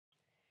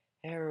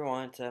Hey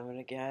everyone, it's Evan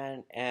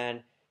again,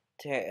 and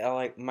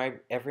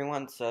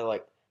everyone said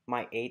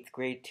my eighth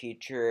grade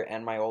teacher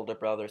and my older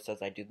brother says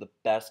I do the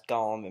best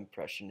Gollum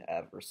impression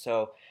ever.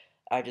 So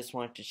I just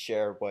wanted to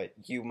share what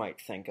you might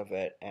think of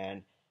it,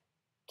 and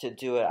to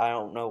do it, I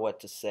don't know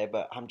what to say,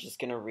 but I'm just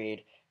gonna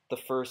read the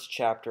first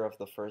chapter of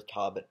the first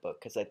Hobbit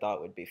book because I thought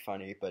it would be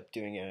funny, but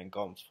doing it in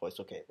Gollum's voice.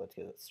 Okay, let's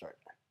get it started.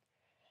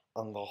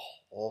 On the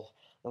whole,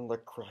 in the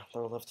ground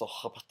there lives a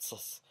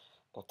hobbitess,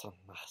 but a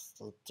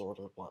nasty,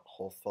 dirty wet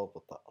hole filled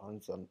with the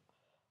ends and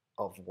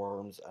of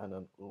worms and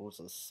an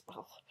ooze's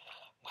smell.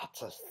 Not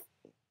to,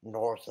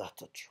 nor that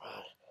to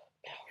tread.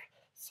 There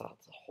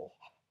sat the hole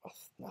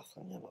with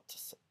nothing in it to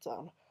sit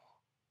down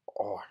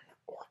or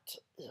to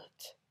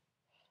eat.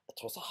 It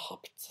was a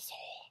hobbit's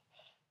hole,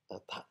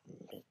 and that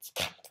means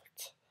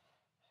comfort.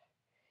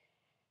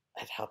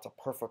 It had a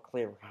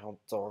perfectly round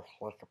door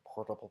like a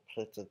porthole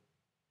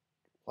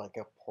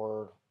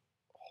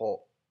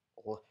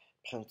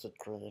painted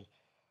green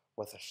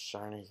with a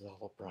shiny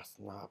yellow brass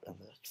knob in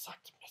the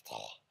exact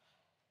middle.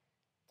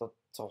 The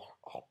door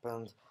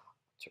opened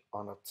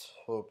on a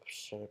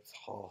tube-shaped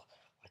hall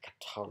like a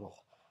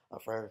tunnel, a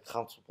very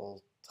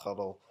comfortable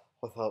tunnel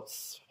without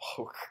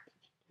smoke,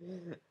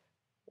 with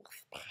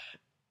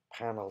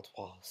paneled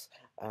walls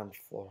and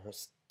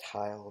floors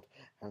tiled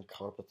and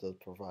carpeted,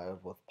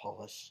 provided with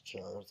polished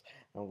chairs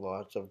and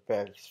large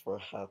bags for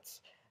hats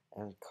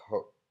and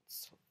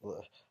coats.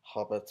 The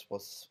Hobbit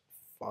was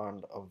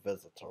fond of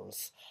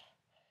visitors.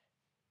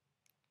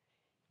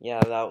 Yeah,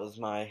 that was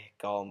my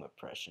Gollum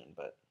impression,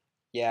 but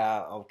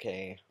yeah,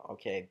 okay,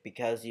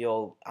 because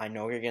I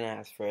know you're gonna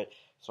ask for it,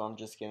 so I'm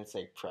just gonna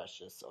say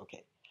precious,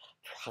 okay.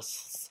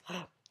 Precious,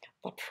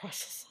 the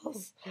precious,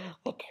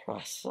 the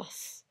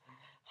precious.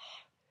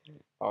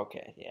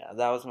 Okay, yeah,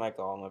 that was my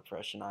Gollum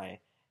impression.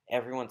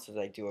 Everyone says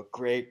I do a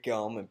great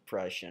Gollum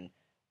impression,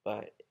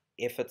 but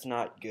if it's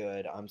not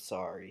good, I'm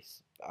sorry.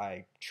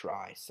 I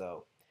try,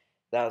 so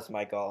that was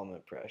my Gollum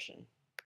impression.